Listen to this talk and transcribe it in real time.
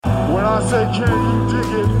When I say can you dig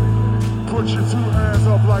it, put your two hands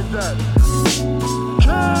up like that.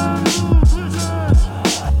 Can you dig it?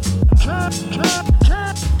 Can.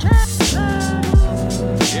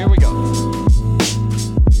 Here we go.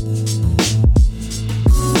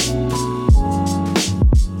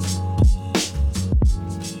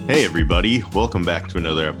 Hey everybody, welcome back to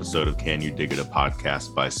another episode of Can You Dig It, a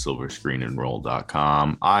podcast by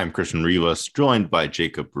silverscreenandroll.com. I'm Christian Rivas, joined by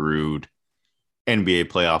Jacob Rude. NBA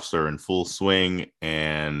playoffs are in full swing,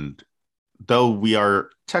 and though we are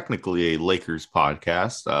technically a Lakers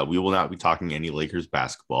podcast, we will not be talking any Lakers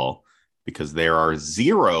basketball because there are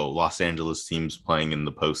 0 Los Angeles teams playing in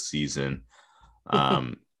the postseason,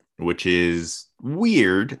 which is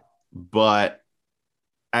weird, but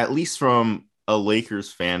at least from a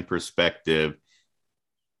Lakers fan perspective,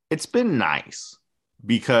 it's been nice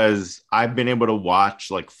because I've been able to watch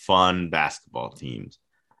like fun basketball teams,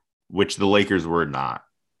 which the Lakers were not.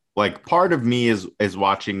 Like, part of me is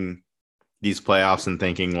watching these playoffs and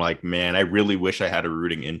thinking like, man, I really wish I had a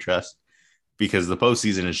rooting interest, because the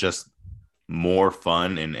postseason is just more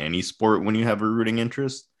fun in any sport when you have a rooting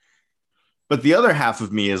interest. But the other half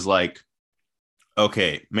of me is like,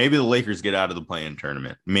 okay, maybe the Lakers get out of the play-in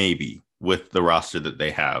tournament, maybe, with the roster that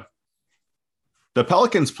they have. The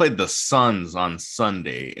Pelicans played the Suns on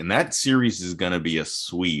Sunday, and that series is going to be a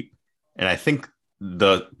sweep. And I think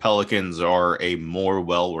the Pelicans are a more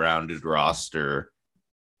well-rounded roster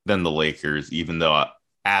than the Lakers, even though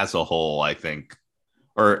as a whole, I think,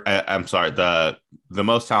 I'm sorry, the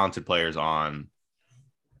most talented players on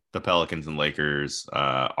the Pelicans and Lakers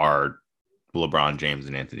are LeBron James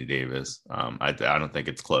and Anthony Davis. I don't think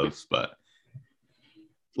it's close, but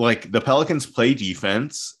like, the Pelicans play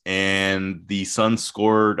defense, and the Suns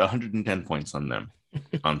scored 110 points on them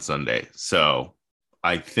on Sunday. So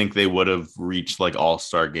I think they would have reached like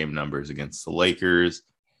all-star game numbers against the Lakers.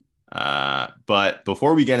 But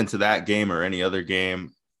before we get into that game or any other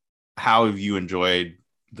game, how have you enjoyed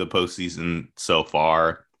the postseason so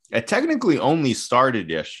far? It technically only started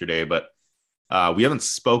yesterday, but we haven't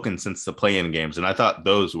spoken since the play-in games, and I thought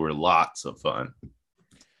those were lots of fun.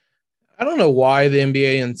 I don't know why the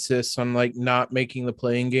NBA insists on like not making the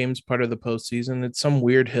playing games part of the postseason. It's some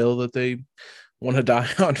weird hill that they want to die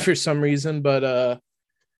on for some reason. But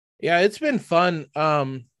yeah, it's been fun.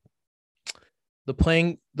 The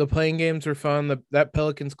playing games were fun. That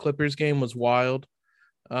Pelicans Clippers game was wild.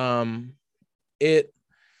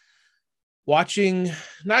 Watching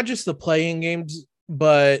not just the playing games,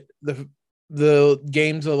 but the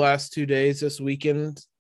games of the last 2 days this weekend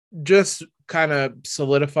just kind of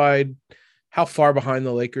solidified how far behind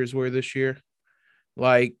the Lakers were this year.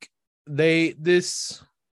 Like, there's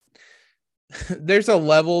a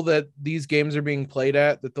level that these games are being played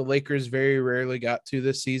at that the Lakers very rarely got to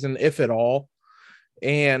this season, if at all.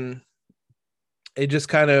 And it just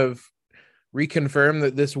kind of reconfirmed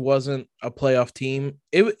that this wasn't a playoff team.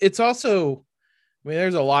 It's also, I mean,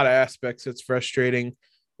 there's a lot of aspects that's frustrating.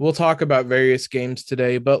 We'll talk about various games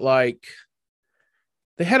today, but like,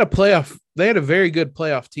 they had a very good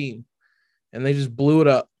playoff team, and they just blew it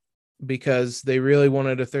up because they really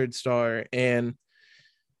wanted a third star. And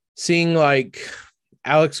seeing like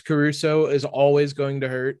Alex Caruso is always going to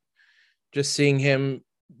hurt. Just seeing him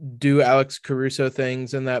do Alex Caruso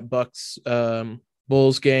things in that Bucks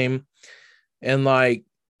Bulls game. And like,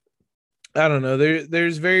 I don't know,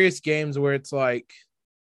 there's various games where it's like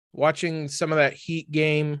watching some of that Heat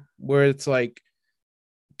game where it's like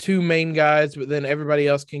 2 main guys, but then everybody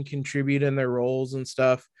else can contribute in their roles and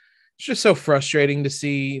stuff. It's just so frustrating to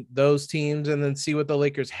see those teams and then see what the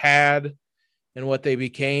Lakers had and what they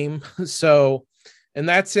became. So in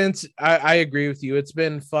that sense, I agree with you. It's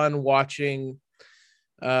been fun watching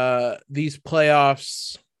these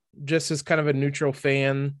playoffs just as kind of a neutral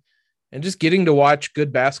fan and just getting to watch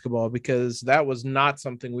good basketball, because that was not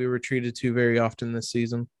something we were treated to very often this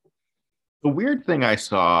season. The weird thing I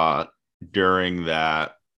saw during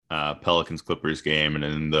that Pelicans Clippers game, and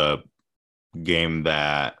in the game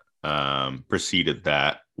that preceded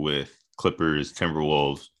that with Clippers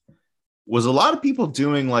Timberwolves, was a lot of people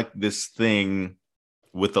doing like this thing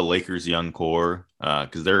with the Lakers young core,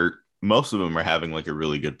 because most of them are having like a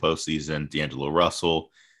really good postseason. D'Angelo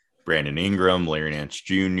Russell, Brandon Ingram, Larry Nance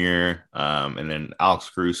Jr., and then Alex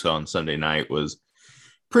Caruso on Sunday night was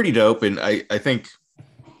pretty dope. And I think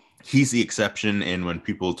he's the exception in when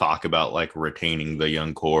people talk about like retaining the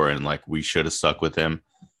young core and like we should have stuck with him.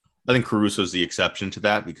 I think Caruso's the exception to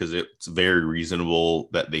that, because it's very reasonable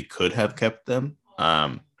that they could have kept them.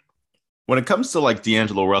 When it comes to like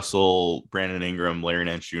D'Angelo Russell, Brandon Ingram, Larry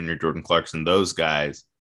Nance Jr., Jordan Clarkson, those guys,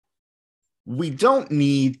 we don't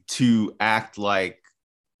need to act like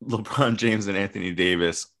LeBron James and Anthony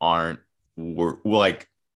Davis aren't like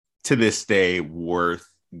to this day worth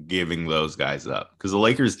giving those guys up, because the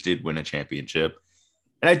Lakers did win a championship.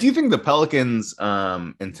 And I do think the Pelicans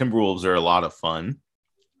and Timberwolves are a lot of fun,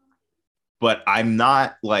 but I'm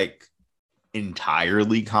not like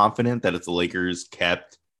entirely confident that if the Lakers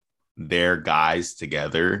kept their guys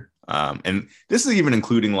together, and this is even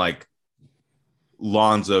including like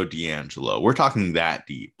Lonzo, D'Angelo. We're talking that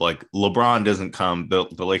deep. Like LeBron doesn't come, the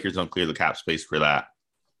Lakers don't clear the cap space for that.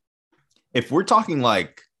 If we're talking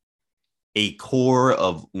like a core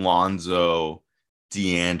of Lonzo,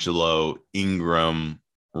 D'Angelo, Ingram,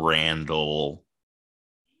 Randall,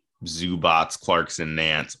 Zubats, Clarkson,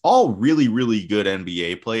 Nance, all really, really good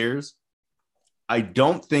NBA players, I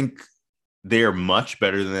don't think they're much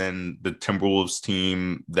better than the Timberwolves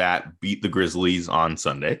team that beat the Grizzlies on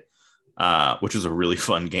Sunday, which was a really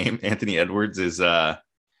fun game. Anthony Edwards is, I'm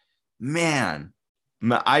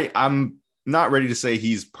not ready to say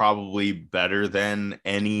he's probably better than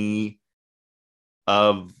any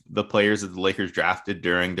of the players that the Lakers drafted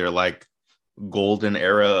during their like golden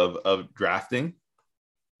era of drafting.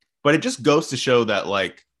 But it just goes to show that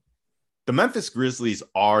like the Memphis Grizzlies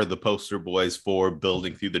are the poster boys for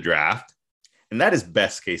building through the draft. And that is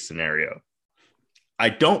best case scenario. I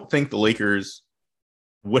don't think the Lakers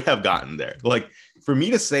would have gotten there. Like for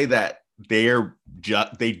me to say that they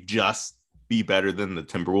just be better than the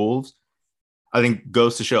Timberwolves, I think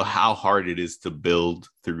goes to show how hard it is to build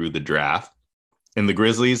through the draft. And the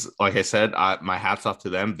Grizzlies, like I said, my hat's off to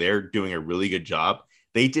them. They're doing a really good job.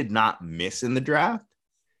 They did not miss in the draft,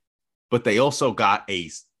 but they also got a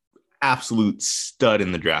absolute stud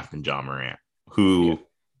in the draft in Ja Morant, who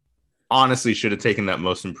honestly should have taken that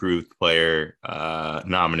most improved player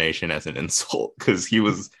nomination as an insult, because he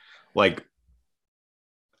was like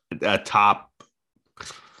a top,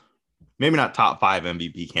 maybe not top 5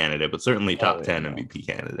 MVP candidate, but certainly top 10 MVP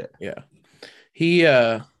candidate. Yeah.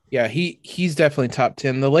 He's definitely top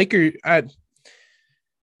 10. The Lakers,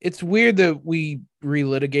 it's weird that we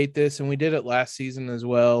relitigate this, and we did it last season as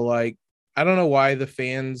well. Like, I don't know why the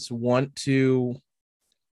fans want to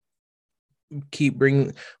keep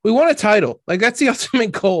bringing, we want a title. Like, that's the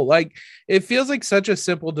ultimate goal. Like, it feels like such a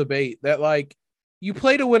simple debate that like you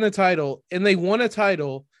play to win a title, and they won a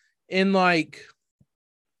title. And like,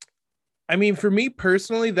 I mean, for me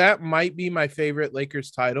personally, that might be my favorite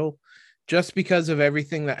Lakers title, just because of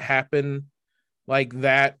everything that happened like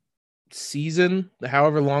that season,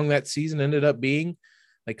 however long that season ended up being,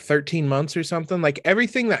 like 13 months or something. Like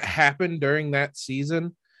everything that happened during that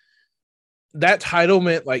season, that title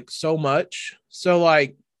meant like so much. So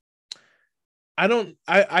like,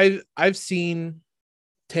 I've seen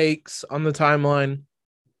takes on the timeline.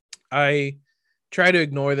 I try to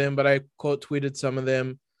ignore them, but I quote tweeted some of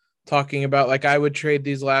them talking about like, I would trade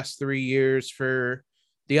these last 3 years for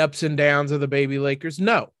the ups and downs of the baby Lakers.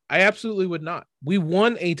 No, I absolutely would not. We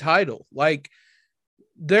won a title. Like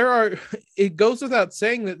it goes without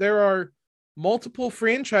saying that there are multiple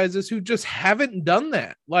franchises who just haven't done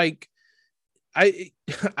that. Like I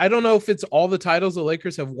don't know if it's all the titles the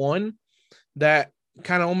Lakers have won that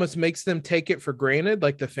kind of almost makes them take it for granted,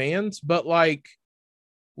 like the fans, but like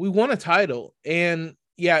we won a title. And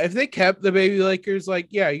yeah, if they kept the baby Lakers, like,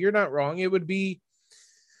 yeah, you're not wrong. It would be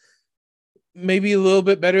maybe a little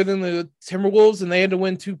bit better than the Timberwolves, and they had to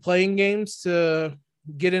win 2 playing games to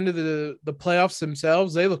get into the playoffs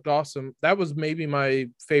themselves. They looked awesome. That was maybe my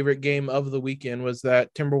favorite game of the weekend, was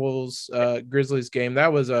that Timberwolves Grizzlies game.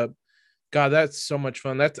 That was God, that's so much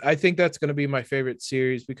fun. I think that's going to be my favorite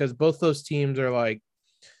series, because both those teams are like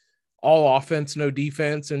all offense, no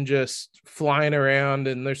defense, and just flying around.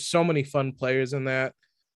 And there's so many fun players in that.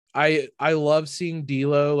 I love seeing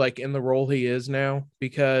D'Lo like in the role he is now,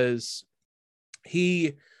 because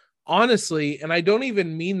he honestly, and I don't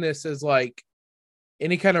even mean this as like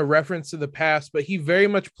any kind of reference to the past, but he very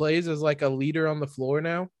much plays as like a leader on the floor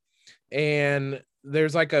now. And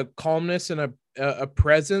there's like a calmness and a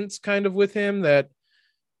presence kind of with him that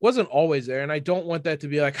wasn't always there. And I don't want that to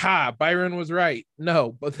be like, Byron was right.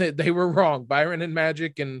 No, but they were wrong. Byron and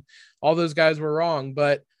Magic and all those guys were wrong.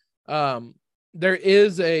 But there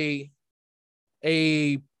is a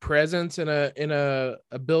presence and a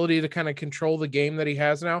ability to kind of control the game that he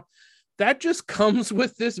has now. That just comes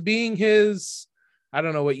with this being his, I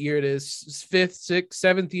don't know what year it is, 5th, 6th,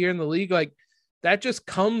 7th year in the league. Like that just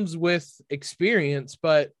comes with experience.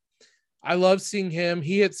 But I love seeing him.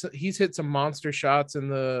 He's hit some monster shots in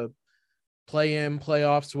the play-in,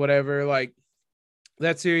 playoffs, whatever. Like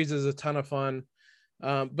that series is a ton of fun.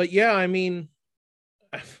 But yeah, I mean,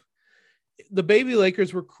 the baby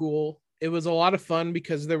Lakers were cool. it was a lot of fun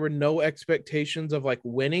because there were no expectations of like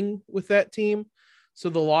winning with that team. So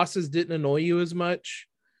the losses didn't annoy you as much.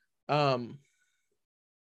 But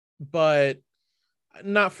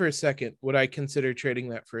not for a second would I consider trading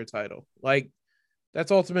that for a title. Like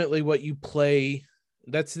that's ultimately what you play.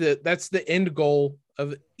 That's the end goal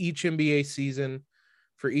of each NBA season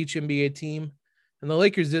for each NBA team. And the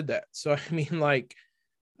Lakers did that. So I mean, like,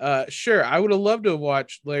 sure, I would have loved to have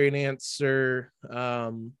watched Larry Nance or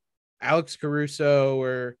Alex Caruso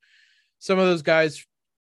or some of those guys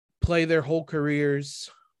play their whole careers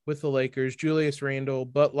with the Lakers, Julius Randle,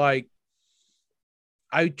 but like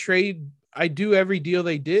I do every deal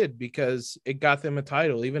they did because it got them a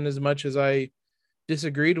title, even as much as I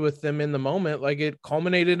disagreed with them in the moment. Like it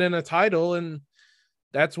culminated in a title, and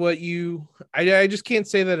that's what I just can't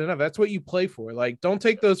say that enough. That's what you play for. Like, don't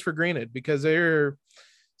take those for granted because there are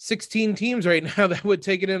 16 teams right now that would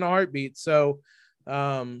take it in a heartbeat. So,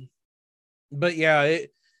 but yeah,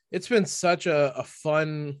 it's been such a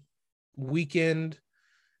fun weekend,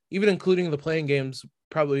 even including the playing games.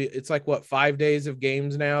 Probably it's like 5 days of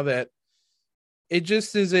games now, that it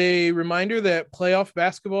just is a reminder that playoff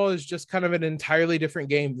basketball is just kind of an entirely different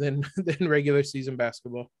game than regular season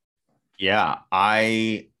basketball. Yeah,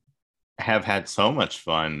 I have had so much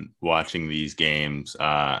fun watching these games.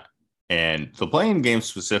 And the playing game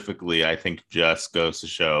specifically, I think just goes to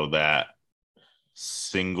show that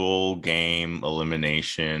single game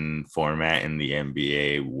elimination format in the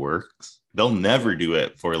NBA works. They'll never do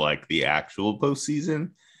it for like the actual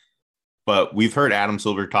postseason. But we've heard Adam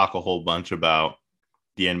Silver talk a whole bunch about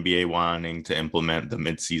the NBA wanting to implement the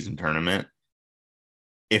midseason tournament.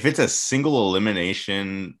 If it's a single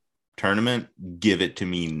elimination tournament, give it to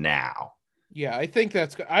me now. Yeah, I think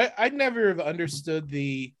that's I'd never have understood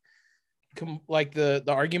the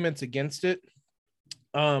arguments against it.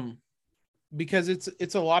 Because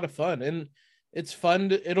it's a lot of fun, and it's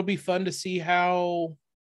fun it'll be fun to see how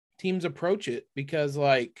teams approach it, because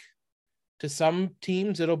like to some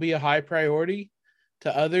teams it'll be a high priority,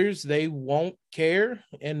 to others they won't care,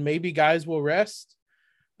 and maybe guys will rest.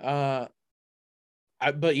 But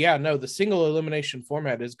yeah, no, the single elimination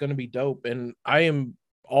format is going to be dope, and I am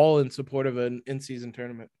all in support of an in-season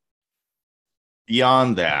tournament.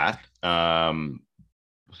 Beyond that, I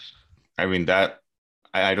mean that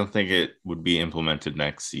I don't think it would be implemented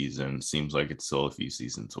next season. Seems like it's still a few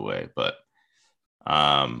seasons away, but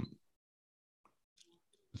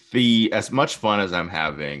as much fun as I'm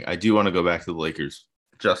having, I do want to go back to the Lakers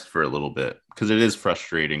just for a little bit, because it is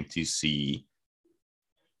frustrating to see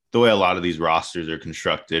the way a lot of these rosters are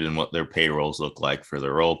constructed and what their payrolls look like for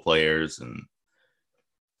their role players. And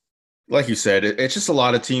like you said, it's just a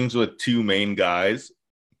lot of teams with two main guys,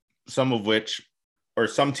 some of which, or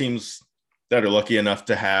some teams that are lucky enough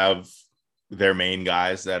to have their main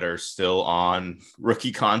guys that are still on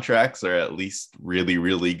rookie contracts, or at least really,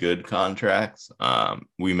 really good contracts.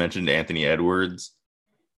 We mentioned Anthony Edwards,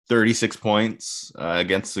 36 points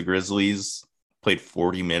against the Grizzlies, played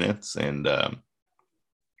 40 minutes, and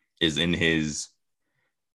is in his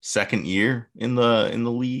second year in the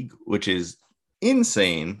league, which is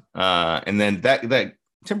insane. And then that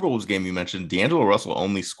Timberwolves game you mentioned, D'Angelo Russell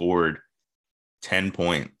only scored 10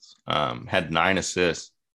 points, had 9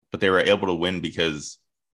 assists, but they were able to win because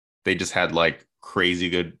they just had like crazy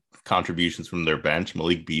good contributions from their bench.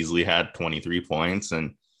 Malik Beasley had 23 points.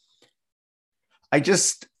 And I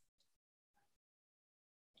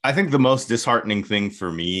think the most disheartening thing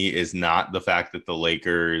for me is not the fact that the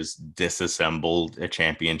Lakers disassembled a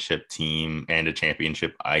championship team and a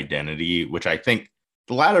championship identity, which I think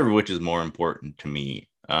the latter of which is more important to me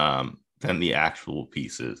than the actual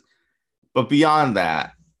pieces. But beyond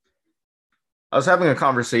that, I was having a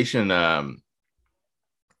conversation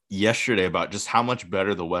yesterday about just how much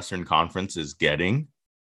better the Western Conference is getting.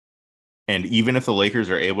 And even if the Lakers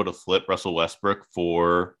are able to flip Russell Westbrook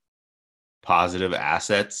for positive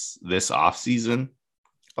assets this offseason,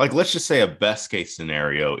 like let's just say a best case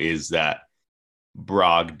scenario is that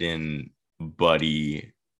Brogdon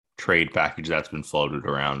Buddy trade package that's been floated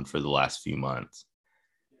around for the last few months.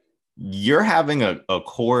 You're having a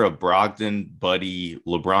core of Brogdon, Buddy,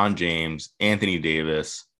 LeBron James, Anthony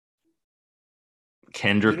Davis,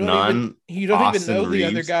 Kendrick Nunn. You don't Austin even know Reeves. the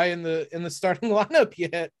other guy in the starting lineup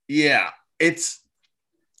yet. Yeah, it's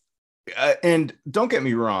and don't get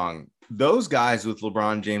me wrong, those guys with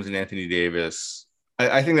LeBron James and Anthony Davis,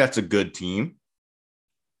 I think that's a good team.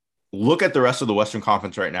 Look at the rest of the Western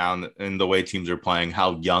Conference right now and the way teams are playing,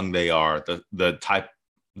 how young they are, the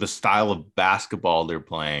style of basketball they're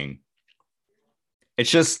playing.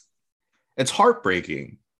 It's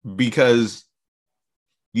heartbreaking because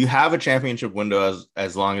you have a championship window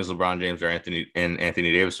as long as LeBron James or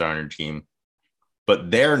Anthony Davis are on your team, but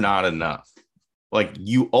they're not enough. Like,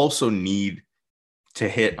 you also need to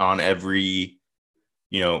hit on every,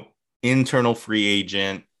 internal free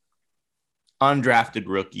agent, undrafted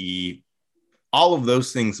rookie. All of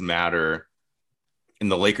those things matter, and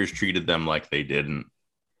the Lakers treated them like they didn't,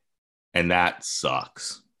 and that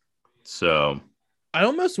sucks. So I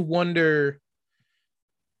almost wonder,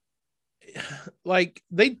 like,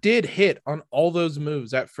 they did hit on all those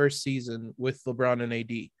moves that first season with LeBron and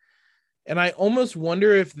AD. And I almost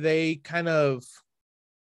wonder if they kind of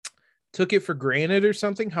took it for granted or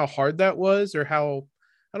something, how hard that was, or how,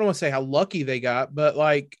 I don't want to say how lucky they got, but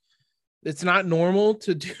like, it's not normal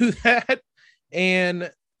to do that.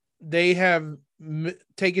 And they have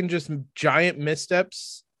taken just giant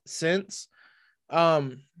missteps since.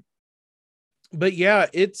 But yeah,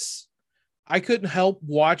 I couldn't help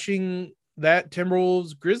watching that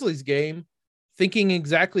Timberwolves Grizzlies game thinking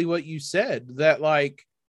exactly what you said, that like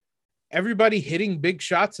everybody hitting big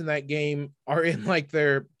shots in that game are in like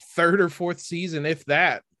their third or fourth season, if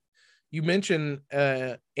that. You mentioned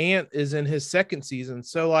Ant is in his second season.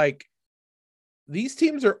 So like these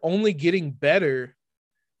teams are only getting better,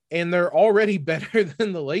 and they're already better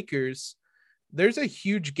than the Lakers. There's a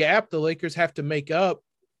huge gap the Lakers have to make up.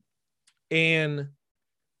 And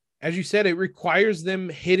as you said, it requires them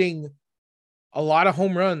hitting a lot of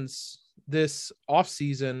home runs this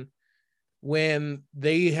offseason when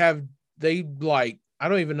I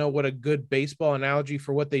don't even know what a good baseball analogy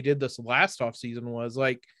for what they did this last offseason was.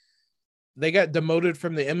 Like, they got demoted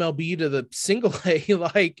from the MLB to the single A.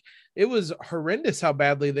 Like, it was horrendous how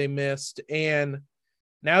badly they missed. And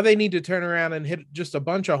now they need to turn around and hit just a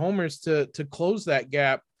bunch of homers to close that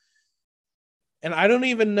gap. And I don't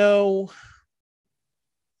even know,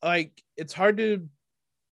 like, it's hard to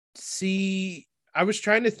see. I was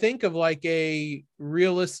trying to think of like a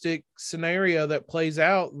realistic scenario that plays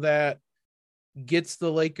out that gets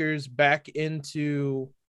the Lakers back into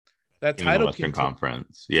that in the title Western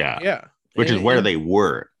Conference. Yeah. Yeah. Which is where they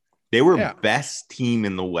were. They were Yeah. best team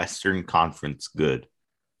in the Western Conference good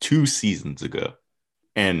 2 seasons ago.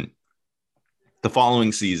 And the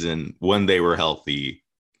following season, when they were healthy,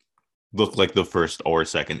 looked like the first or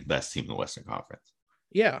second best team in the Western Conference.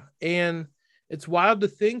 Yeah. And it's wild to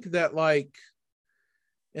think that, like,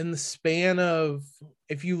 in the span of,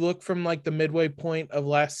 if you look from like the midway point of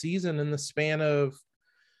last season, in the span of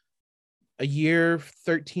a year,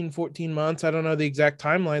 13, 14 months, I don't know the exact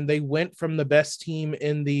timeline, they went from the best team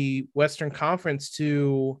in the Western Conference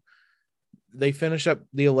to, they finished up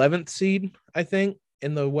the 11th seed, I think,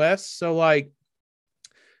 in the West. So like,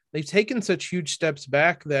 they've taken such huge steps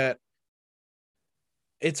back that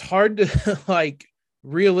it's hard to like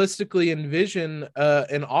realistically envision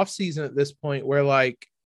an offseason at this point where like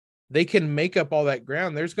they can make up all that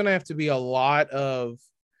ground. There's going to have to be a lot of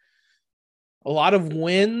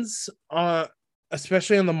wins,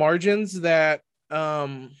 especially on the margins that, I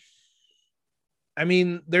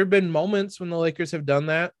mean, there have been moments when the Lakers have done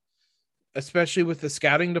that, especially with the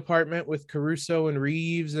scouting department with Caruso and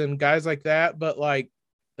Reeves and guys like that. But like,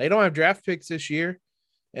 they don't have draft picks this year.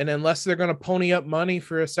 And unless they're going to pony up money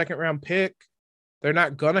for a second round pick, they're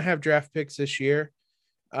not going to have draft picks this year.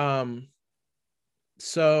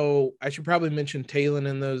 So I should probably mention Talon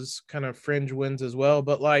in those kind of fringe wins as well.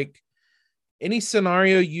 But like, any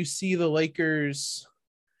scenario you see the Lakers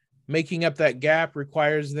making up that gap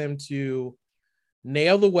requires them to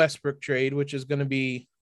nail the Westbrook trade, which is going to be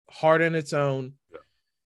hard in its own. Yeah.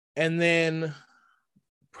 And then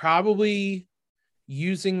probably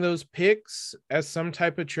using those picks as some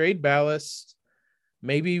type of trade ballast,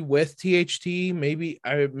 maybe with THT, maybe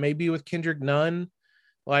with Kendrick Nunn.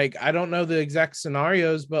 Like, I don't know the exact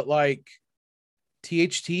scenarios, but like,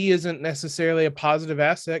 THT isn't necessarily a positive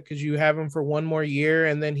asset because you have him for one more year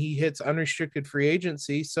and then he hits unrestricted free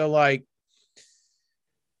agency. So like,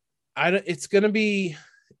 it's going to be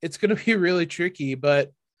really tricky,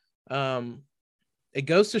 but it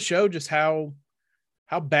goes to show just how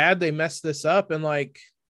bad they messed this up. And like,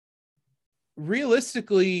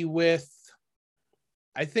 realistically, with,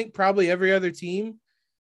 I think probably every other team,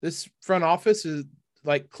 this front office is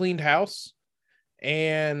like cleaned house.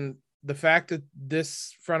 And the fact that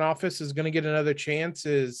this front office is going to get another chance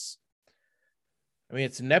is, I mean,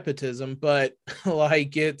 it's nepotism, but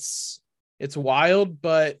like, it's wild.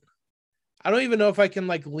 But I don't even know if I can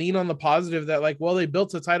like lean on the positive that like, well, they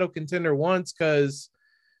built a title contender once, because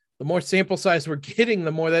the more sample size we're getting,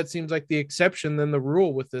 the more that seems like the exception than the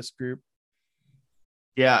rule with this group.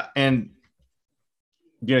 Yeah. And,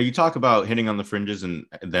 you talk about hitting on the fringes and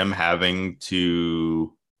them having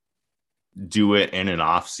to do it in an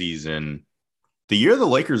off season. The year the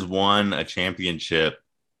Lakers won a championship,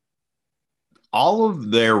 all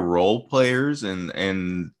of their role players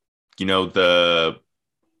and the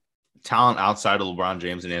talent outside of LeBron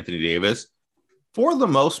James and Anthony Davis, for the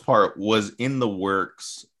most part, was in the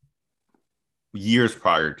works years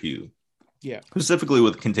prior to. Yeah. Specifically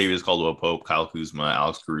with Kentavious Caldwell-Pope, Kyle Kuzma,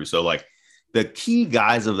 Alex Caruso, like the key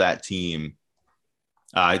guys of that team.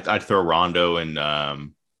 I'd throw Rondo and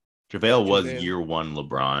JaVale was year one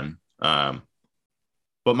LeBron.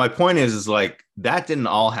 But my point is like that didn't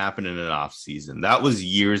all happen in an off season. That was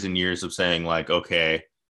years and years of saying like, okay,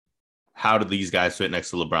 how do these guys fit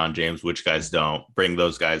next to LeBron James? Which guys don't? Bring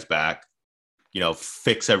those guys back,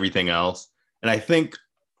 fix everything else. And I think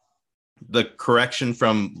the correction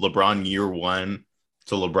from LeBron year one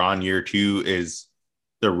to LeBron year two is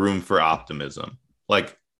the room for optimism.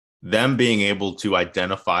 Like them being able to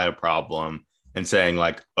identify a problem and saying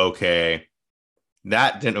like, okay,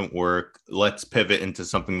 that didn't work. Let's pivot into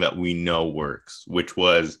something that we know works, which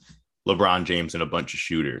was LeBron James and a bunch of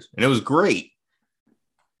shooters. And it was great.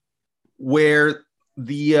 Where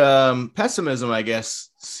the pessimism, I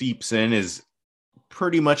guess, seeps in is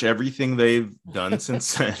pretty much everything they've done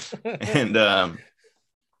since then. And,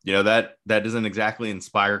 that doesn't exactly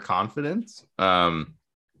inspire confidence.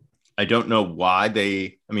 I don't know why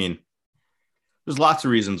there's lots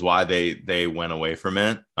of reasons why they went away from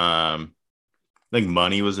it. I think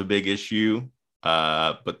money was a big issue.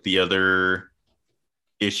 But the other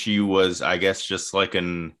issue was, I guess, just like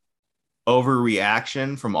an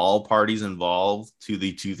overreaction from all parties involved to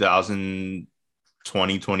the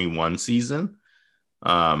 2020-21 season.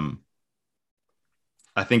 I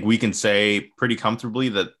think we can say pretty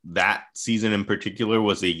comfortably that season in particular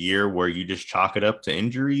was a year where you just chalk it up to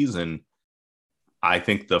injuries. And I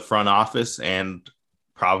think the front office and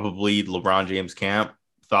probably LeBron James camp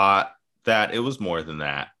thought that it was more than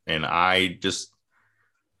that. And I just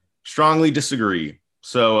strongly disagree.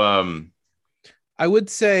 So I would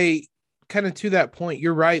say kind of to that point,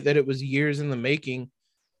 you're right that it was years in the making.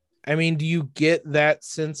 I mean, do you get that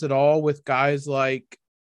sense at all with guys like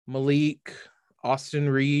Malik, Austin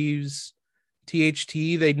Reeves, THT?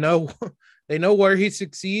 They know where he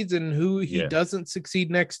succeeds and who he doesn't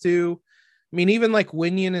succeed next to. I mean, even like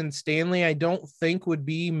Winion and Stanley, I don't think would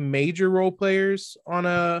be major role players on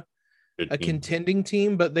a contending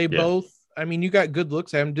team, but they both, I mean, you got good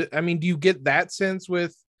looks at him. I mean, do you get that sense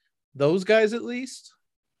with those guys at least?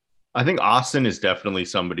 I think Austin is definitely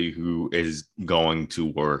somebody who is going to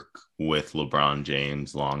work with LeBron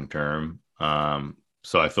James long term.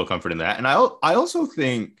 So I feel comfort in that. And I also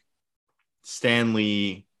think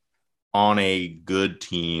Stanley on a good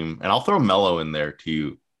team, and I'll throw Melo in there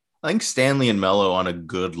too. I think Stanley and Melo on a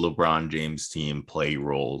good LeBron James team play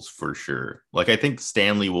roles for sure. Like I think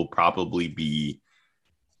Stanley will probably be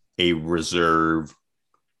a reserve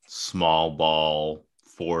small ball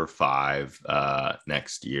 4 or 5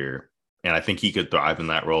 next year. And I think he could thrive in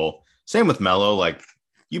that role. Same with Melo. Like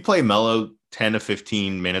you play Melo 10 to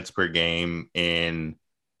 15 minutes per game in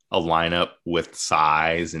a lineup with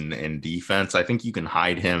size and defense. I think you can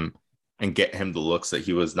hide him and get him the looks that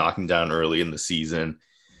he was knocking down early in the season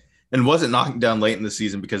and wasn't knocking down late in the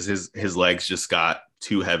season because his legs just got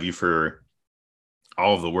too heavy for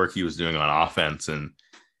all of the work he was doing on offense. And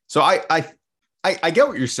so I get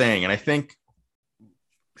what you're saying. And I think,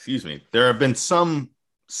 there have been some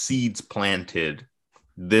seeds planted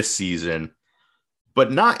this season,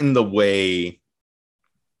 but not in the way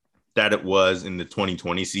that it was in the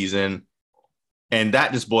 2020 season. And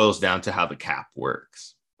that just boils down to how the cap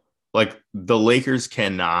works. Like the Lakers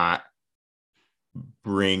cannot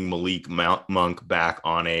bring Malik Monk back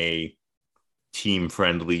on a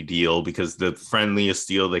team-friendly deal because the friendliest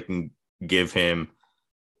deal they can give him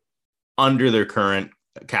under their current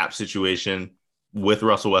cap situation with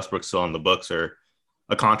Russell Westbrook still on the books or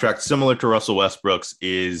a contract similar to Russell Westbrook's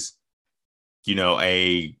is,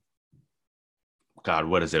 a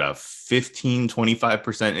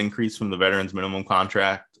 15-25% increase from the veterans minimum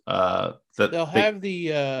contract. That they'll have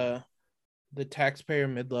the taxpayer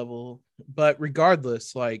mid-level, but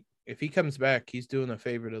regardless, like if he comes back, he's doing a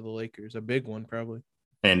favor to the Lakers, a big one probably.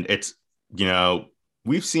 And it's,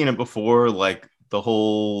 we've seen it before, like the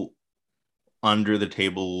whole under the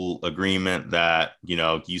table agreement that,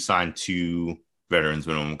 you sign 2 veterans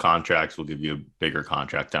minimum contracts, will give you a bigger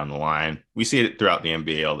contract down the line. We see it throughout the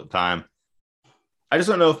NBA all the time. I just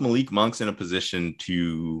don't know if Malik Monk's in a position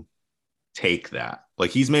to take that.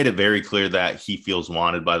 Like he's made it very clear that he feels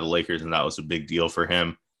wanted by the Lakers and that was a big deal for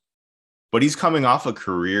him. But he's coming off a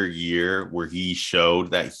career year where he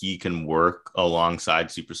showed that he can work alongside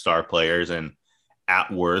superstar players and at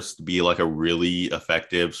worst be like a really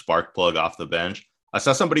effective spark plug off the bench. I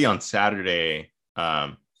saw somebody on Saturday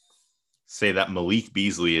say that Malik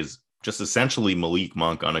Beasley is just essentially Malik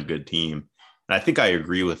Monk on a good team. And I think I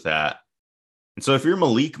agree with that. And so if you're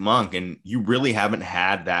Malik Monk and you really haven't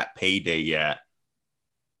had that payday yet,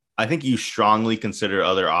 I think you strongly consider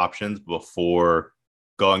other options before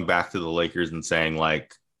going back to the Lakers and saying,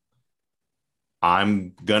 like,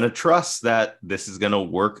 I'm going to trust that this is going to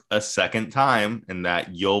work a second time and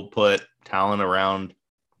that you'll put talent around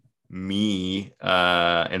me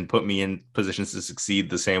and put me in positions to succeed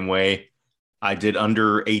the same way I did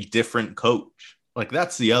under a different coach. Like,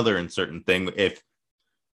 that's the other uncertain thing. If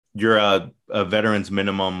you're a veterans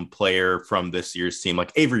minimum player from this year's team,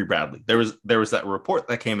 like Avery Bradley, there was that report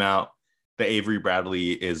that came out that Avery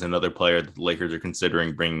Bradley is another player that the Lakers are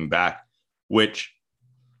considering bringing back, which,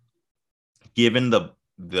 given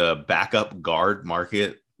the backup guard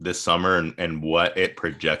market this summer and what it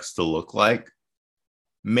projects to look like,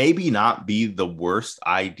 maybe not be the worst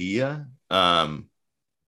idea.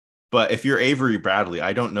 But if you're Avery Bradley,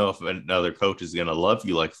 I don't know if another coach is going to love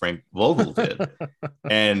you like Frank Vogel did.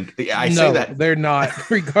 And say that they're not,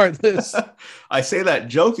 regardless. I say that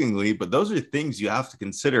jokingly, but those are things you have to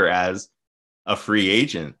consider as a free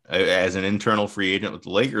agent, as an internal free agent with the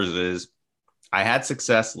Lakers. Is I had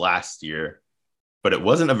success last year, but it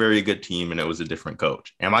wasn't a very good team and it was a different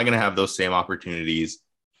coach. Am I going to have those same opportunities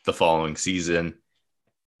the following season?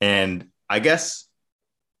 And I guess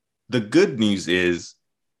the good news is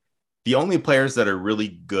the only players that are really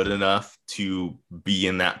good enough to be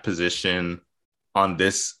in that position on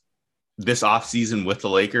this offseason with the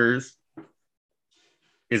Lakers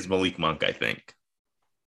is Malik Monk, I think.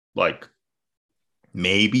 Like,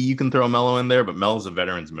 maybe you can throw Melo in there, but Melo's a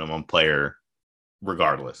veterans minimum player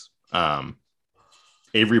regardless.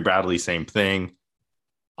 Avery Bradley, same thing.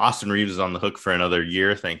 Austin Reeves is on the hook for another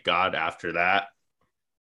year. Thank God after that.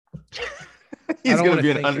 He's going to be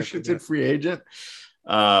an unrestricted free agent.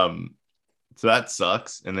 So that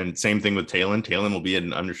sucks. And then same thing with Talon. Talon will be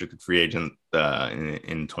an unrestricted free agent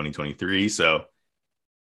in 2023. So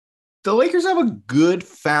the Lakers have a good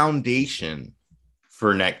foundation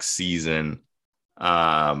for next season.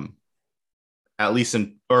 At least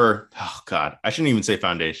I shouldn't even say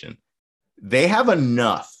foundation. They have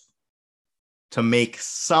enough to make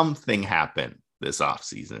something happen this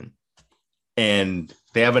offseason. And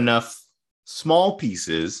they have enough small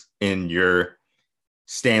pieces in your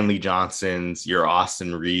Stanley Johnsons, your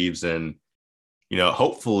Austin Reeves, and,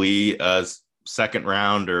 hopefully a second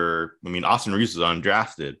round Austin Reeves is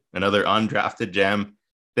undrafted, another undrafted gem.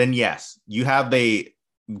 Then yes, you have a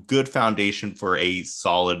good foundation for a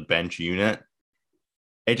solid bench unit.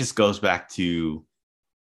 It just goes back to,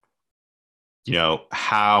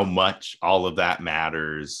 how much all of that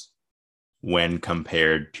matters when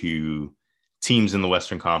compared to teams in the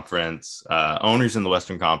Western Conference, owners in the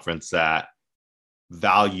Western Conference that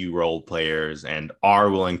value role players and are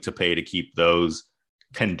willing to pay to keep those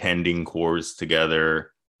contending cores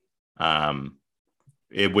together,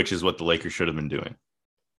 which is what the Lakers should have been doing.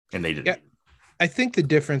 And they didn't. Yeah, I think the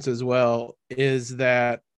difference as well is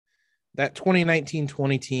that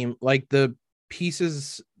 2019-20 team, like the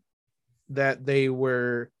pieces that they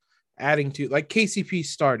were adding to, like KCP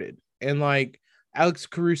started, and like Alex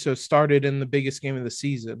Caruso started in the biggest game of the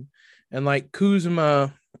season, and like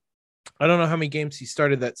Kuzma, I don't know how many games he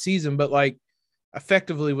started that season, but like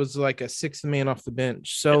effectively was like a sixth man off the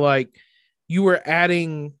bench. So like you were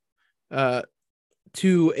adding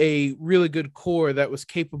to a really good core that was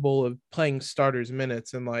capable of playing starters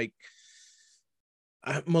minutes, and like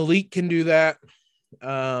Malik can do that.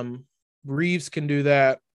 Reeves can do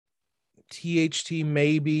that. THT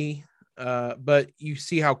maybe, but you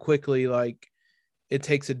see how quickly like it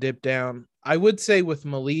takes a dip down. I would say with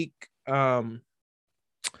Malik,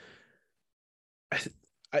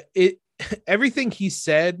 everything he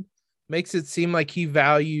said makes it seem like he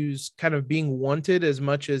values kind of being wanted as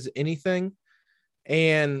much as anything.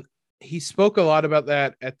 And he spoke a lot about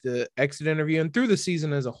that at the exit interview and through the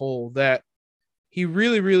season as a whole, that he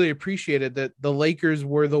really, really appreciated that the Lakers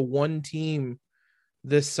were the one team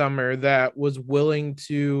this summer that was willing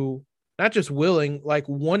to, not just willing, like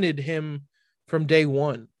wanted him from day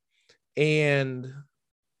one. And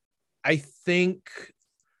I think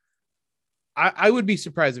I would be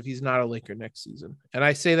surprised if he's not a Laker next season. And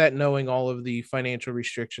I say that knowing all of the financial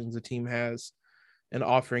restrictions the team has and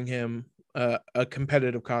offering him a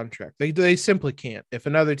competitive contract. They simply can't. If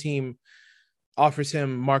another team offers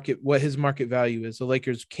him what his market value is, the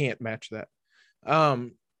Lakers can't match that.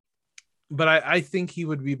 But I think he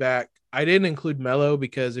would be back. I didn't include Melo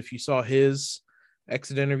because if you saw his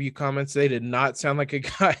exit interview comments, they did not sound like a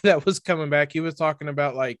guy that was coming back. He was talking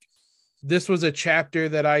about like, this was a chapter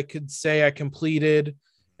that I could say I completed.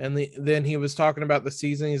 And then he was talking about the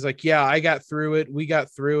season. He's like, yeah, I got through it. We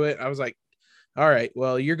got through it. I was like, all right,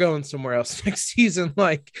 well, you're going somewhere else next season.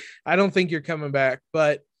 Like, I don't think you're coming back.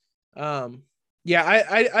 But yeah,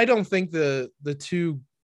 I don't think the two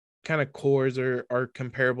kind of cores are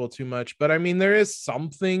comparable too much. But I mean, there is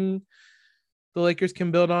something the Lakers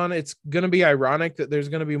can build on. It's going to be ironic that there's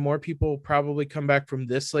going to be more people probably come back from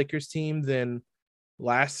this Lakers team than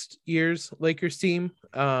last year's Lakers team.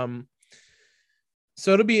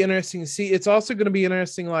 So it'll be interesting to see. It's also going to be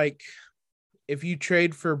interesting, like, if you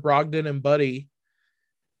trade for Brogdon and Buddy,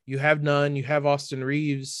 you have none, you have Austin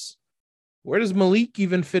Reeves. Where does Malik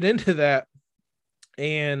even fit into that?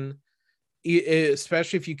 And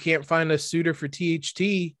especially if you can't find a suitor for THT,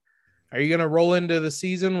 are you going to roll into the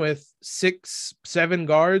season with 6-7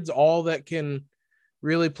 guards, all that can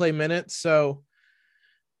really play minutes? So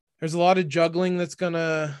there's a lot of juggling that's going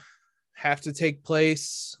to have to take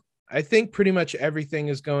place. I think pretty much everything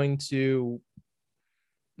is going to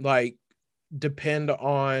like depend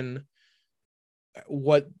on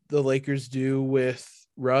what the Lakers do with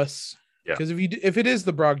Russ. Yeah. Because if it is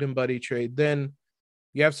the Brogdon Buddy trade, then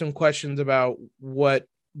you have some questions about what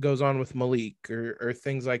goes on with Malik or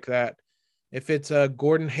things like that. If it's a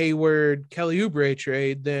Gordon Hayward, Kelly Oubre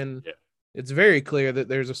trade, then it's very clear that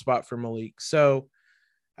there's a spot for Malik. So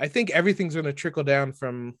I think everything's going to trickle down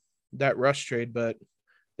from that Russ trade, but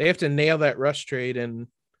they have to nail that Russ trade. And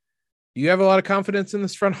do you have a lot of confidence in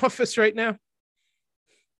this front office right now?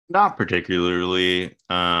 Not particularly.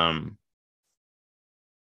 I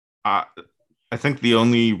think the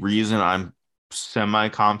only reason I'm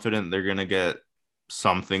semi-confident they're going to get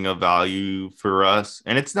something of value for us,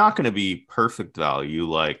 and it's not going to be perfect value.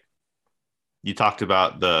 Like you talked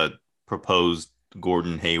about the proposed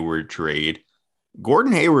Gordon Hayward trade.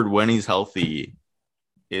 Gordon Hayward, when he's healthy,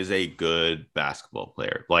 is a good basketball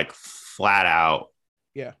player. Like flat out,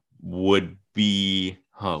 would be.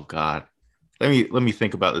 Oh God, let me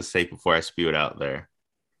think about this take before I spew it out there.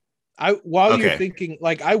 You're thinking,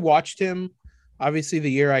 like, I watched him obviously the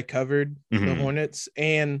year I covered the Hornets,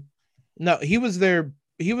 and no, he was there.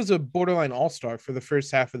 He was a borderline all-star for the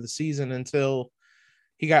first half of the season until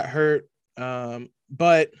he got hurt.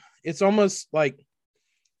 But it's almost like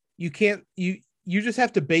you just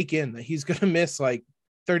have to bake in that he's going to miss like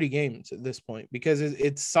 30 games at this point because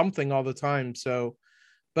it's something all the time. So,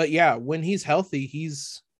 but yeah, when he's healthy,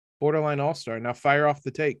 he's borderline all-star. Now fire off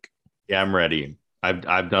the take. Yeah, I'm ready.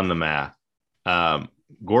 I've done the math.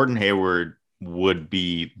 Gordon Hayward would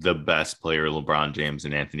be the best player LeBron James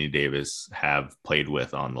and Anthony Davis have played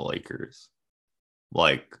with on the Lakers.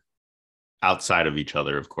 Like outside of each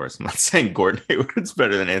other, of course. I'm not saying Gordon Hayward's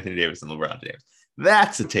better than Anthony Davis and LeBron James.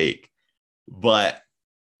 That's a take. But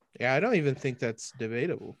yeah, I don't even think that's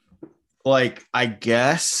debatable. Like, I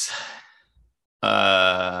guess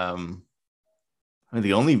I mean,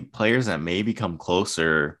 the only players that may become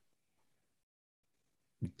closer,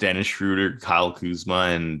 Dennis Schroeder, Kyle Kuzma,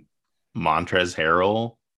 and Montrezl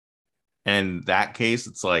Harrell. And in that case,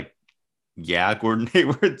 it's like, yeah, Gordon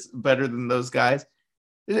Hayward's better than those guys.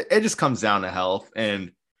 It just comes down to health.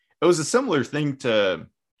 And it was a similar thing to,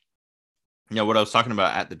 what I was talking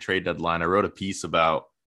about at the trade deadline. I wrote a piece about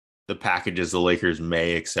the packages the Lakers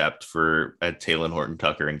may accept for a Talen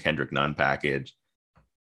Horton-Tucker and Kendrick Nunn package.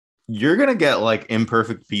 You're going to get like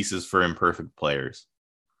imperfect pieces for imperfect players.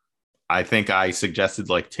 I think I suggested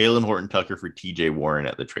like Talen Horton-Tucker for TJ Warren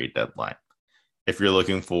at the trade deadline. If you're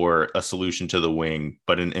looking for a solution to the wing,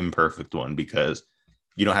 but an imperfect one because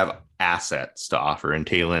you don't have assets to offer. And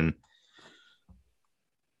Talen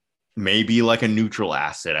may be like a neutral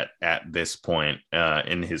asset at this point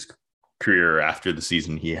in his career after the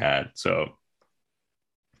season he had. So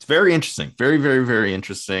it's very interesting. Very, very, very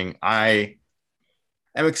interesting. I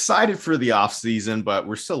am excited for the offseason, but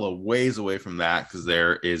we're still a ways away from that because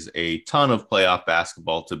there is a ton of playoff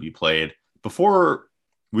basketball to be played. Before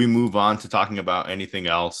we move on to talking about anything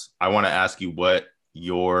else, I want to ask you what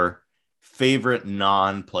your favorite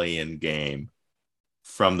non-play-in game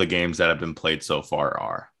from the games that have been played so far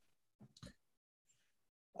are.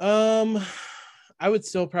 I would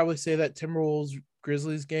still probably say that Timberwolves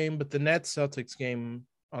Grizzlies game, but the Nets Celtics game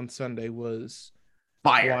on Sunday was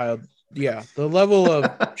fire. Wild. Yeah, the level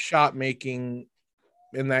of shot making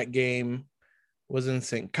in that game was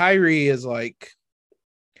insane. Kyrie is like,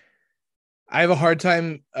 I have a hard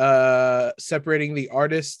time separating the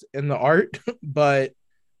artist and the art, but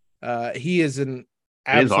he is an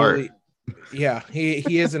absolutely,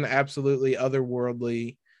 he is an absolutely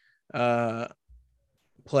otherworldly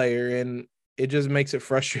player, and it just makes it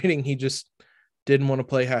frustrating. He just didn't want to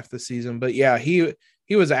play half the season. But yeah, he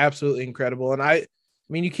was absolutely incredible. And I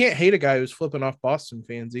mean, you can't hate a guy who's flipping off Boston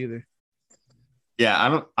fans either.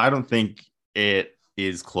 Yeah, I don't think it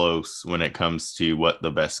is close when it comes to what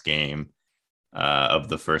the best game of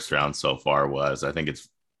the first round so far was. I think it's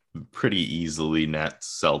pretty easily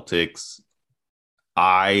Nets Celtics.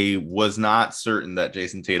 I was not certain that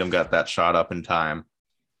Jason Tatum got that shot up in time.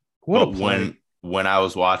 What a But play. when I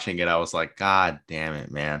was watching it, I was like, God damn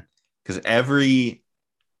it, man. Because I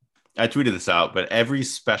tweeted this out, but every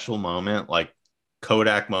special moment, like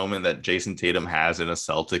Kodak moment that Jason Tatum has in a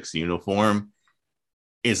Celtics uniform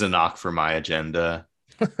is a knock for my agenda.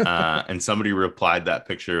 And somebody replied that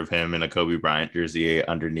picture of him in a Kobe Bryant jersey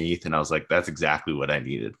underneath. And I was like, that's exactly what I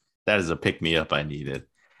needed. That is a pick me up I needed.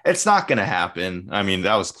 It's not going to happen. I mean,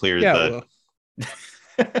 that was clear. Yeah, well,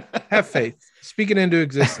 have faith. Speak it into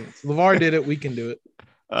existence. LeVar did it. We can do it.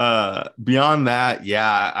 Beyond that,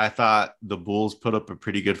 yeah, I thought the Bulls put up a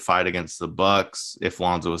pretty good fight against the Bucks. If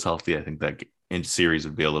Lonzo was healthy, I think that in series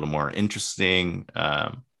would be a little more interesting.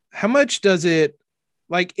 How much does it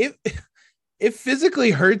like it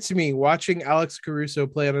physically hurts me watching Alex Caruso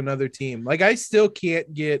play on another team. Like I still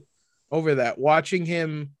can't get over that. Watching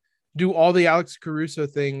him do all the Alex Caruso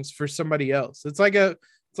things for somebody else. It's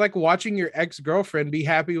like watching your ex-girlfriend be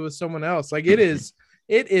happy with someone else. Like it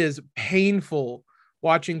is painful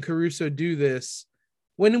watching Caruso do this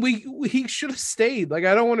when he should have stayed. Like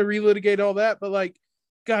I don't want to relitigate all that, but like,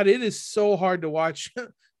 God, it is so hard to watch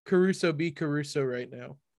Caruso be Caruso right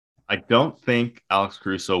now. I don't think Alex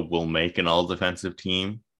Caruso will make an all defensive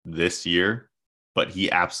team this year, but he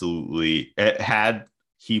absolutely, had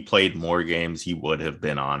he played more games, he would have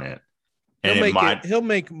been on it. And he'll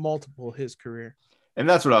make multiple his career. And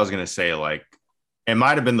that's what I was going to say. Like, it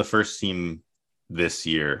might have been the first team this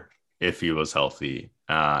year if he was healthy,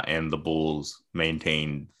 and the Bulls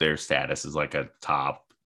maintained their status as like a top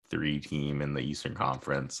 3 team in the Eastern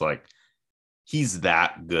Conference. Like, he's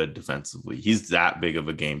that good defensively. He's that big of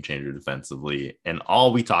a game changer defensively. And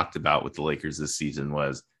all we talked about with the Lakers this season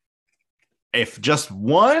was if just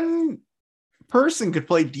one person could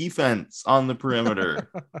play defense on the perimeter,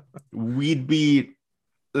 we'd be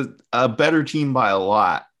a better team by a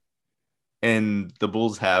lot. And the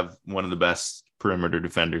Bulls have one of the best perimeter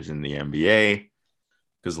defenders in the NBA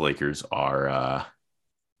because the Lakers are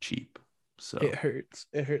cheap. So it hurts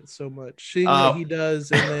so much seeing what he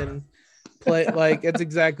does and then play. Like it's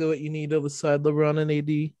exactly what you need to decide LeBron and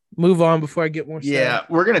AD. Move on before I get more sad. Yeah,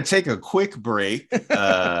 we're gonna take a quick break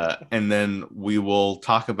and then we will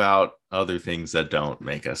talk about other things that don't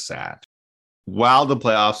make us sad while the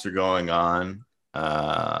playoffs are going on.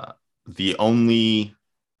 The only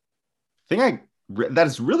thing that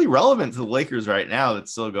is really relevant to the Lakers right now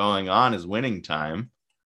that's still going on is winning time.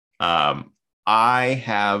 I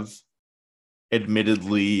have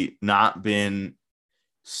admittedly not been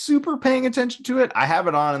super paying attention to it. I have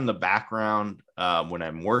it on in the background when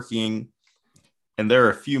I'm working, and there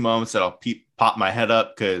are a few moments that I'll pop my head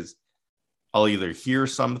up because I'll either hear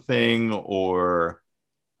something or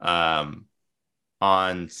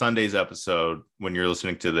on Sunday's episode, when you're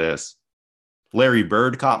listening to this, Larry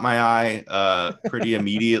Bird caught my eye pretty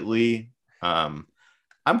immediately. I'm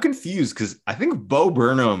confused because I think Bo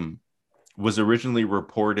Burnham was originally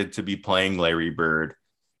reported to be playing Larry Bird.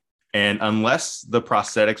 And unless the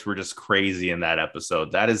prosthetics were just crazy in that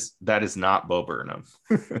episode, that is not Bo Burnham.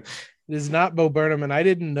 It is not Bo Burnham, and I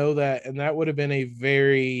didn't know that. And that would have been a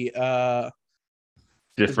very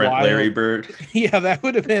different wild Larry Bird. Yeah, that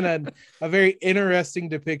would have been a very interesting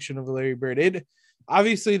depiction of Larry Bird. It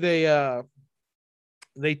obviously they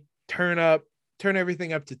turn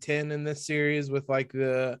everything up to 10 in this series with like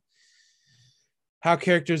how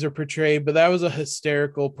characters are portrayed, but that was a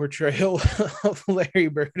hysterical portrayal of Larry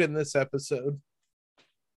Bird in this episode.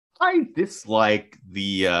 I dislike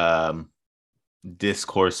the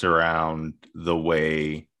discourse around the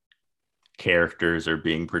way characters are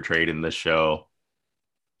being portrayed in the show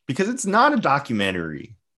because it's not a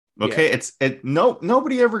documentary. Okay. Yeah.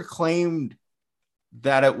 Nobody ever claimed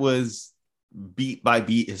that it was beat by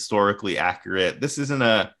beat historically accurate. This isn't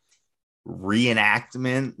a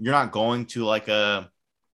reenactment. You're not going to like a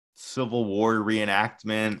Civil War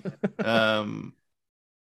reenactment.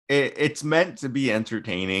 It's meant to be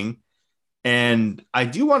entertaining, and I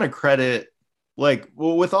do want to credit,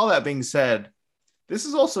 with all that being said, this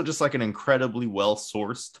is also just like an incredibly well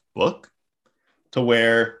sourced book to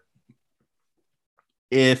where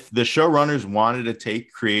if the showrunners wanted to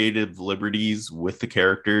take creative liberties with the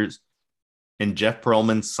characters and Jeff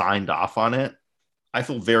Pearlman signed off on it, I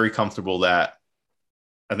feel very comfortable that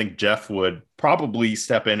I think Jeff would probably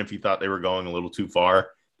step in if he thought they were going a little too far.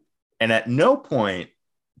 And at no point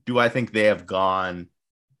do I think they have gone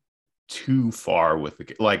too far with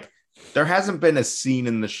the like. There hasn't been a scene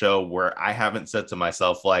in the show where I haven't said to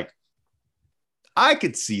myself, like, I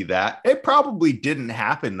could see that. It probably didn't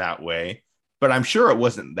happen that way, but I'm sure it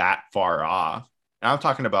wasn't that far off. And I'm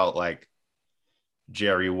talking about like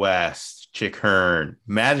Jerry West, Chick Hearn,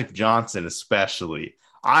 Magic Johnson, especially.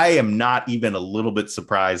 I am not even a little bit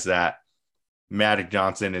surprised that Magic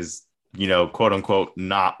Johnson is, quote unquote,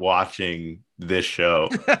 not watching this show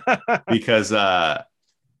because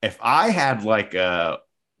if I had like a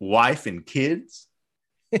wife and kids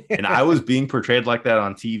and I was being portrayed like that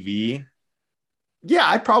on TV, yeah,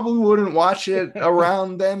 I probably wouldn't watch it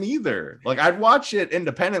around them either. Like I'd watch it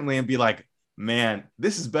independently and be like, man,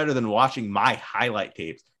 this is better than watching my highlight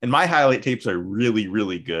tapes. And my highlight tapes are really,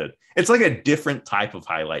 really good. It's like a different type of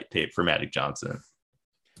highlight tape for Magic Johnson.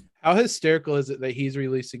 How hysterical is it that he's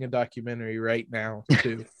releasing a documentary right now,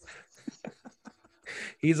 too?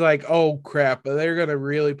 He's like, oh, crap, they're going to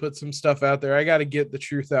really put some stuff out there. I got to get the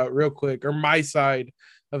truth out real quick, or my side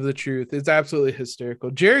of the truth. It's absolutely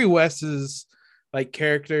hysterical. Jerry West's like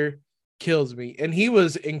character kills me. And he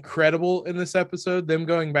was incredible in this episode, them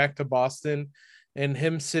going back to Boston and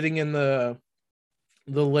him sitting in the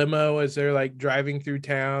limo as they're like driving through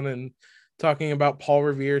town and talking about Paul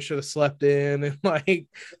Revere should have slept in and like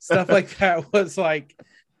stuff like that was like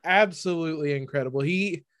absolutely incredible.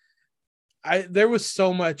 There was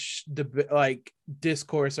so much like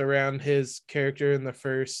discourse around his character in the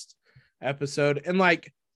first episode, and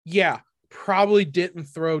like, yeah, probably didn't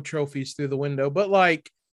throw trophies through the window, but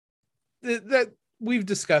like that we've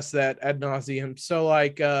discussed that ad nauseum. So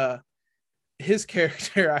like his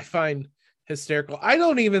character I find hysterical. I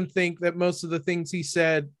don't even think that most of the things he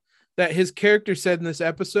said that his character said in this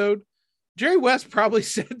episode, Jerry West probably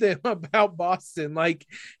said to him about Boston. Like,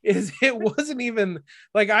 it wasn't even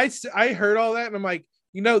like I heard all that and I'm like,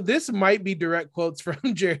 this might be direct quotes from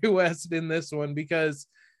Jerry West in this one, because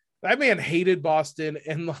that man hated Boston.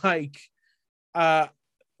 And like,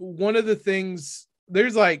 one of the things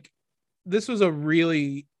there's like, this was a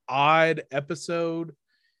really odd episode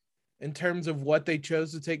in terms of what they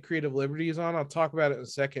chose to take creative liberties on. I'll talk about it in a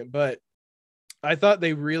second, but I thought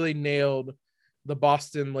they really nailed the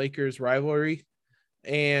Boston Lakers rivalry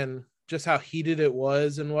and just how heated it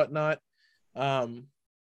was and whatnot.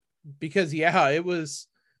 Because yeah, that was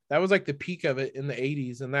like the peak of it in the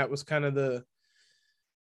 80s. And that was kind of the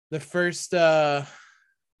first,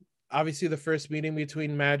 obviously the first meeting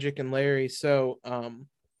between Magic and Larry. So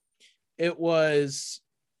it was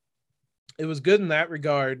good in that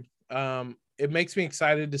regard. It makes me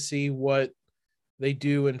excited to see what they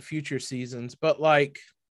do in future seasons, but like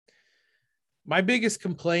my biggest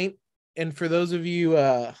complaint, and for those of you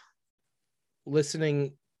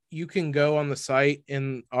listening, you can go on the site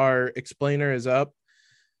and our explainer is up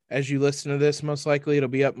as you listen to this. Most likely it'll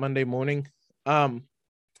be up Monday morning. I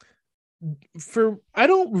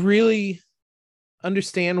don't really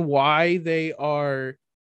understand why they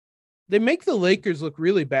make the Lakers look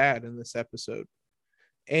really bad in this episode.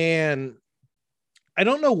 And I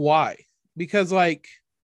don't know why, because like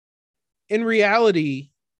in reality,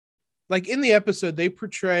 like in the episode, they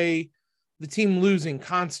portray the team losing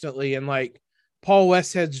constantly. And like Paul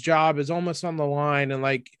Westhead's job is almost on the line. And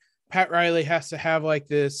like Pat Riley has to have like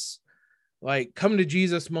this, like come to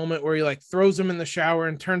Jesus moment where he like throws him in the shower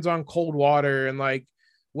and turns on cold water and like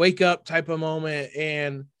wake up type of moment.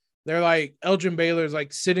 And they're like, Elgin Baylor's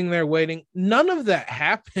like sitting there waiting. None of that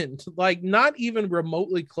happened, like not even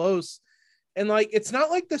remotely close. And like, it's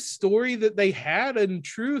not like the story that they had in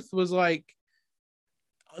truth was like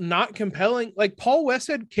not compelling. Like Paul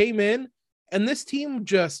Westhead came in and this team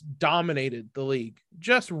just dominated the league,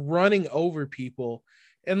 just running over people.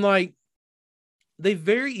 And like, they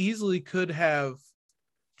very easily could have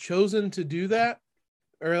chosen to do that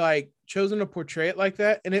or like chosen to portray it like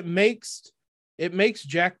that. And it makes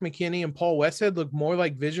Jack McKinney and Paul Westhead look more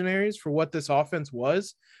like visionaries for what this offense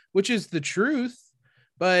was, which is the truth.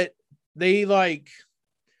 But they make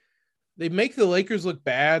the Lakers look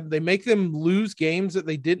bad. They make them lose games that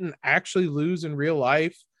they didn't actually lose in real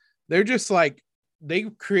life. They're just like, they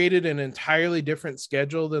created an entirely different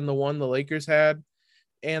schedule than the one the Lakers had.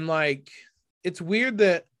 And like, it's weird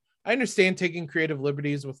that I understand taking creative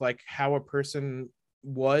liberties with like how a person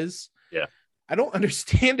was. Yeah. I don't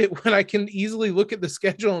understand it when I can easily look at the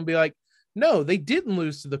schedule and be like, no, they didn't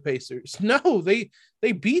lose to the Pacers. No, they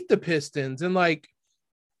beat the Pistons. And like,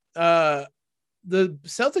 the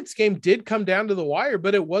Celtics game did come down to the wire,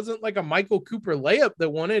 but it wasn't like a Michael Cooper layup that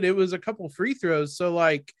won it. It was a couple free throws. So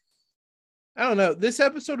like, I don't know. This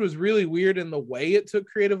episode was really weird in the way it took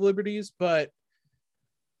creative liberties, but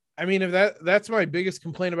I mean, if that's my biggest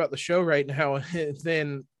complaint about the show right now,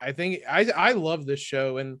 then I think I love this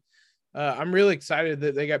show, and I'm really excited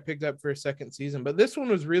that they got picked up for a second season. But this one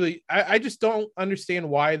was really, I just don't understand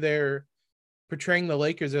why they're portraying the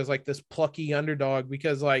Lakers as like this plucky underdog,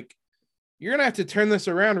 because like you're gonna have to turn this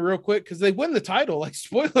around real quick because they win the title. Like,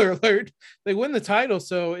 spoiler alert, they win the title,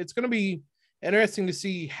 so it's gonna be interesting to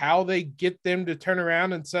see how they get them to turn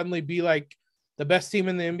around and suddenly be like the best team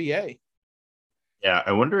in the NBA. Yeah,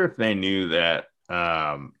 I wonder if they knew that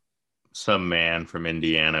some man from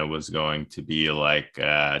Indiana was going to be like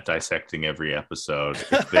dissecting every episode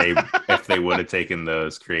if they would have taken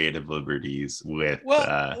those creative liberties with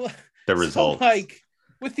the results. So like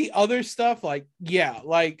with the other stuff, like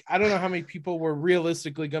like I don't know how many people were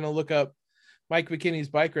realistically going to look up Mike McKinney's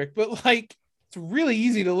bike wreck, but like it's really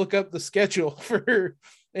easy to look up the schedule for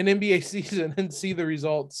an NBA season and see the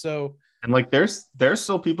results. So, and like there's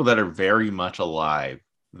still people that are very much alive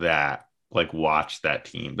that like watch that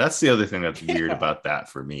team. That's the other thing that's weird about that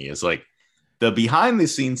for me, is like the behind the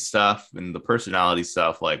scenes stuff and the personality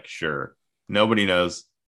stuff. Like, sure, nobody knows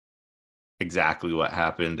exactly what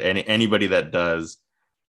happened. And anybody that does,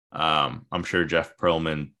 I'm sure Jeff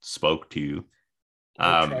Pearlman spoke to.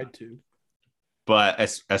 Tried to. But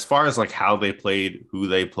as far as like how they played, who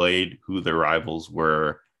their rivals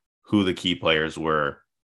were, who the key players were,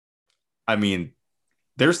 I mean,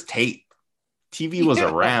 there's tape. TV was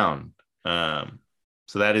around.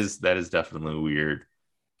 So that is definitely weird.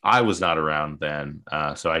 I was not around then,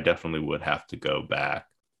 so I definitely would have to go back.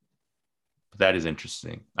 But that is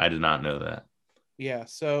interesting. I did not know that. Yeah,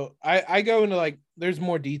 so I go into like there's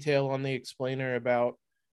more detail on the explainer about,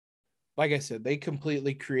 like I said, they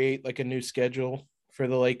completely create like a new schedule for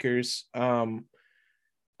the Lakers.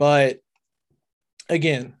 But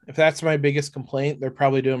again, if that's my biggest complaint, they're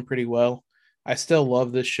probably doing pretty well. I still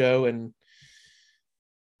love this show, and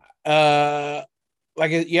I'm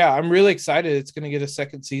really excited it's going to get a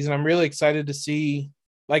second season. I'm really excited to see,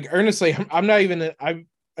 like, earnestly, I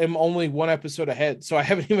am only one episode ahead, so I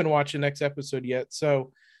haven't even watched the next episode yet.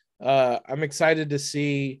 So I'm excited to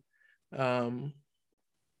see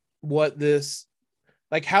what this,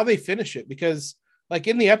 like, how they finish it, because like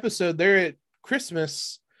in the episode they're at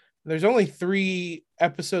Christmas, there's only 3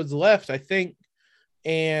 episodes left, I think,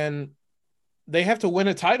 and they have to win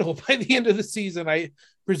a title by the end of the season. I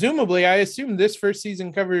assume this first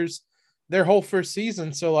season covers their whole first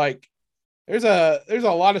season. So like there's a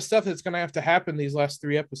lot of stuff that's going to have to happen these last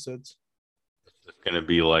 3 episodes. It's going to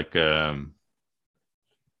be like they're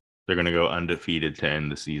going to go undefeated to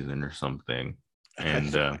end the season or something.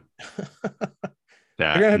 And they're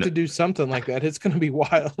going to have to do something like that. It's going to be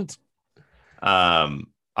wild.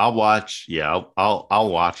 I'll watch. Yeah, I'll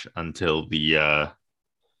watch until the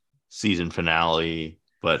season finale.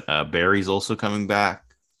 But Barry's also coming back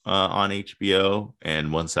on HBO,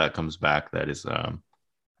 and once that comes back, that is, I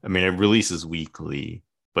mean, it releases weekly,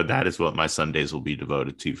 but that is what my Sundays will be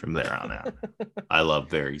devoted to from there on out. I love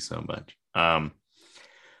Barry so much.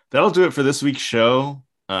 That'll do it for this week's show.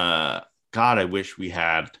 God, I wish we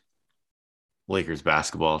had Lakers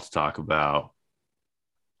basketball to talk about.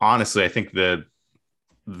 Honestly, I think the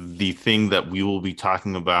thing that we will be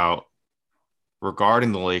talking about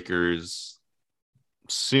regarding the Lakers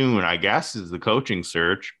soon, I guess, is the coaching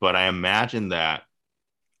search. But I imagine that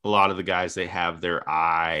a lot of the guys they have their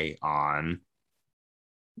eye on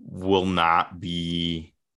will not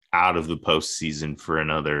be out of the postseason for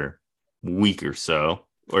another week or so,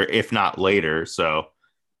 or if not later. So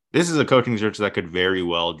this is a coaching search that could very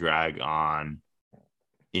well drag on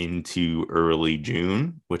into early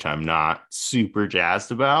June, which I'm not super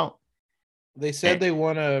jazzed about. They said they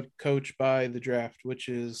want to coach by the draft, which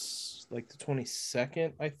is like the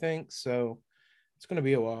 22nd, I think. So it's going to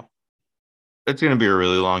be a while. It's going to be a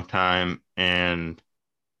really long time. And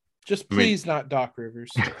just please not Doc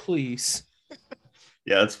Rivers, please.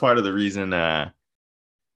 Yeah, that's part of the reason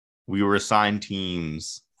we were assigned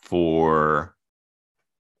teams for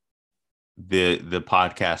the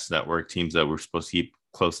podcast network, teams that we're supposed to keep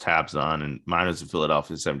close tabs on, and mine was the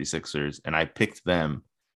Philadelphia 76ers, and I picked them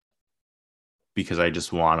because I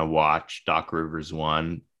just want to watch Doc Rivers,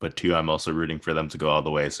 1, but 2, I'm also rooting for them to go all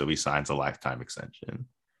the way so he signs a lifetime extension.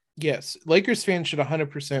 Yes, Lakers fans should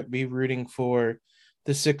 100% be rooting for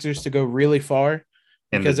the Sixers to go really far,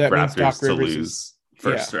 because that means Doc Rivers is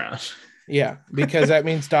first round. Yeah, because that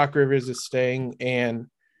means Doc Rivers is staying, and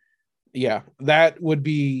yeah, that would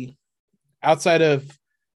be outside of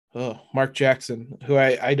Mark Jackson, who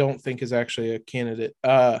I don't think is actually a candidate.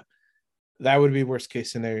 That would be worst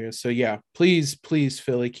case scenario. So yeah, please,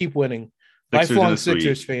 Philly, keep winning Sixers in Lifelong a sweep.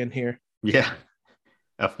 Sixers fan here. Yeah.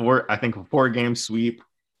 A 4-game sweep.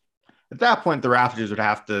 At that point, the Raptors would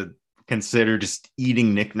have to consider just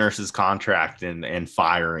eating Nick Nurse's contract and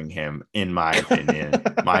firing him, in my opinion.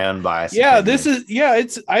 My unbiased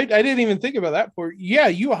opinion. I didn't even think about that part. Yeah,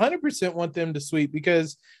 you 100% want them to sweep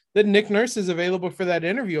because then Nick Nurse is available for that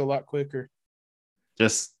interview a lot quicker.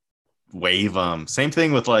 Just waive them. Same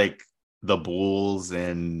thing with like the Bulls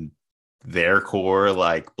and their core.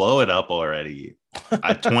 Like, blow it up already.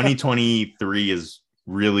 2023 is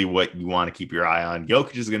really what you want to keep your eye on.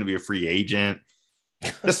 Jokic is going to be a free agent.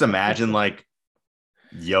 Just imagine like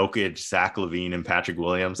Jokic, Zach LaVine, and Patrick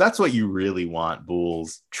Williams. That's what you really want,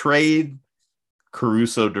 Bulls. Trade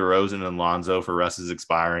Caruso, DeRozan, and Lonzo for Russ is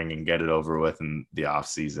expiring and get it over with in the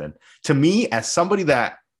offseason. To me, as somebody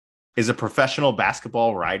that is a professional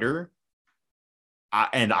basketball writer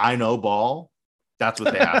and I know ball, that's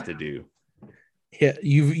what they have to do. Yeah,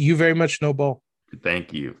 you very much know ball.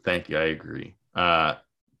 Thank you. I agree.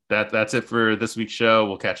 That's it for this week's show.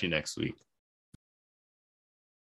 We'll catch you next week.